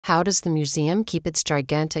How does the museum keep its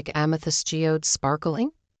gigantic amethyst geodes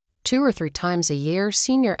sparkling? 2 or 3 times a year,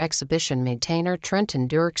 senior exhibition maintainer Trenton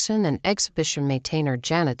Dirksen and exhibition maintainer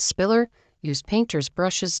Janet Spiller use painter's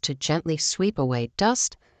brushes to gently sweep away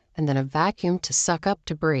dust and then a vacuum to suck up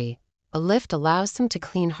debris. A lift allows them to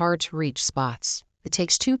clean hard-to-reach spots. It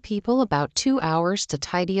takes 2 people about 2 hours to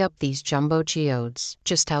tidy up these jumbo geodes.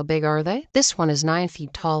 Just how big are they? This one is 9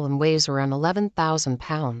 feet tall and weighs around 11,000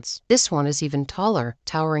 pounds. This one is even taller,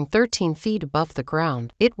 towering 13 feet above the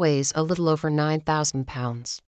ground. It weighs a little over 9,000 pounds.